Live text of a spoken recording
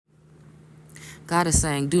God is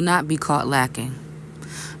saying, do not be caught lacking.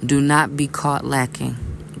 Do not be caught lacking.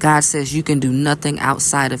 God says you can do nothing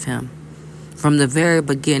outside of him. From the very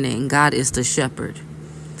beginning, God is the shepherd,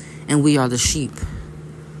 and we are the sheep.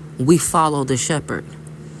 We follow the shepherd.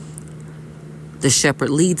 The shepherd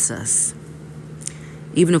leads us.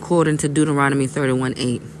 Even according to Deuteronomy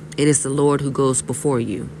 31:8, it is the Lord who goes before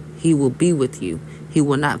you. He will be with you. He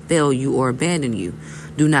will not fail you or abandon you.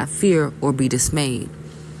 Do not fear or be dismayed.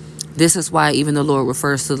 This is why even the Lord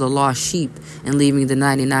refers to the lost sheep and leaving the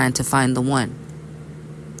 99 to find the one.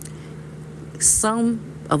 Some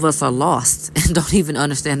of us are lost and don't even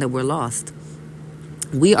understand that we're lost.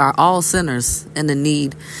 We are all sinners in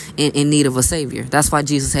need of a Savior. That's why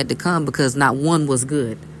Jesus had to come, because not one was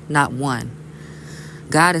good. Not one.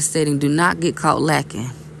 God is stating, do not get caught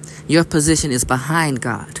lacking. Your position is behind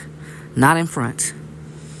God, not in front.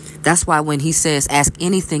 That's why when he says, ask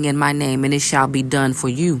anything in my name and it shall be done for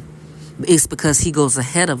you, it's because he goes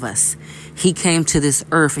ahead of us. He came to this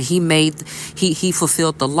earth and he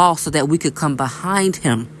fulfilled the law so that we could come behind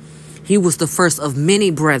him. He was the first of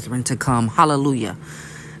many brethren to come. Hallelujah.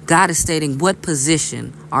 God is stating, what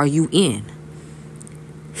position are you in?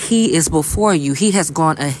 He is before you. He has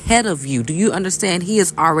gone ahead of you. Do you understand? He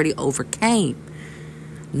has already overcame.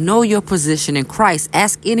 Know your position in Christ.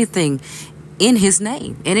 Ask anything in his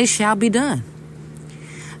name and it shall be done.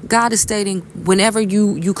 God is stating, whenever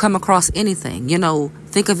you come across anything,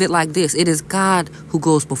 think of it like this. It is God who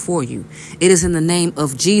goes before you. It is in the name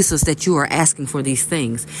of Jesus that you are asking for these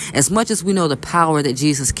things. As much as we know the power that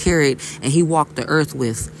Jesus carried and he walked the earth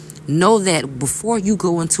with, know that before you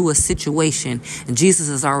go into a situation, Jesus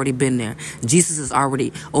has already been there. Jesus has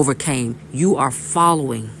already overcame. You are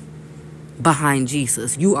following behind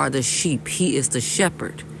Jesus. You are the sheep. He is the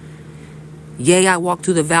shepherd. Yea, I walk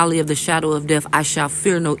through the valley of the shadow of death. I shall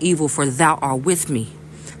fear no evil, for thou art with me.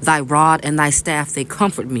 Thy rod and thy staff, they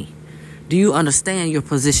comfort me. Do you understand your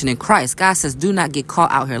position in Christ? God says, do not get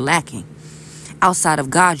caught out here lacking. Outside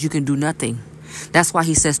of God, you can do nothing. That's why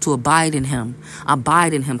he says to abide in him.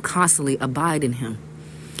 Abide in him, constantly abide in him.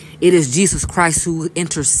 It is Jesus Christ who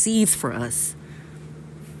intercedes for us.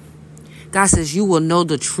 God says you will know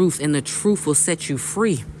the truth and the truth will set you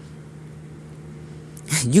free.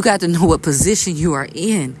 You got to know what position you are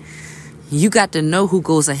in. You got to know who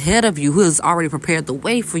goes ahead of you, who has already prepared the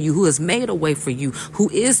way for you, who has made a way for you, who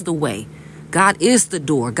is the way. God is the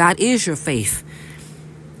door. God is your faith.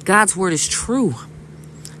 God's word is true.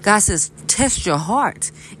 God says, test your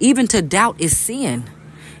heart. Even to doubt is sin.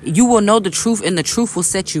 You will know the truth and the truth will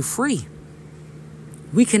set you free.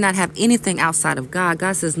 We cannot have anything outside of God.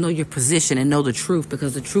 God says, know your position and know the truth,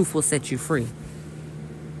 because the truth will set you free.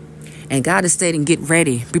 And God is stating, get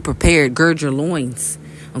ready, be prepared, gird your loins.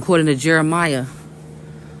 According to Jeremiah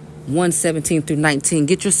 1:17-19,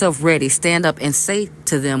 get yourself ready, stand up and say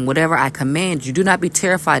to them whatever I command you. Do not be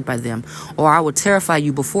terrified by them, or I will terrify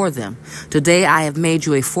you before them. Today I have made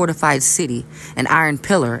you a fortified city, an iron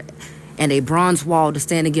pillar, and a bronze wall to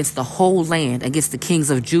stand against the whole land, against the kings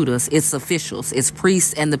of Judah, its officials, its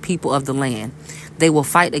priests, and the people of the land. They will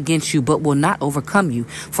fight against you, but will not overcome you,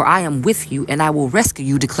 for I am with you, and I will rescue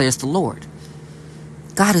you, declares the Lord.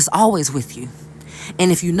 God is always with you.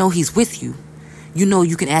 And if you know he's with you, you know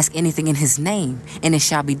you can ask anything in his name, and it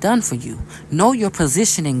shall be done for you. Know your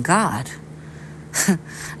position in God.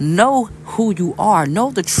 Know who you are.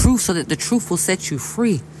 Know the truth so that the truth will set you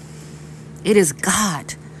free. It is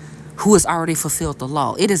God who has already fulfilled the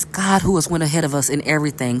law. It is God who has went ahead of us in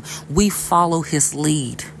everything. We follow his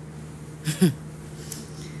lead.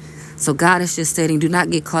 So God is just stating, do not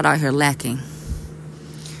get caught out here lacking.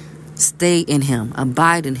 Stay in him.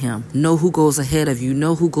 Abide in him. Know who goes ahead of you.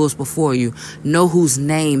 Know who goes before you. Know whose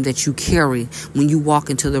name that you carry when you walk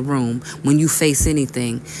into the room, when you face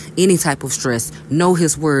anything, any type of stress. Know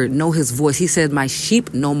his word. Know his voice. He said, my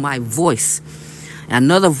sheep know my voice.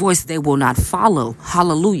 Another voice they will not follow.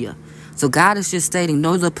 Hallelujah. So God is just stating,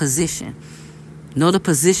 know the position. Know the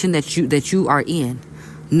position that you are in.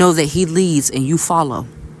 Know that he leads and you follow.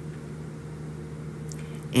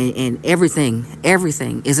 And everything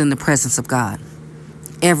is in the presence of God.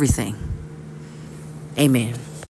 Everything. Amen.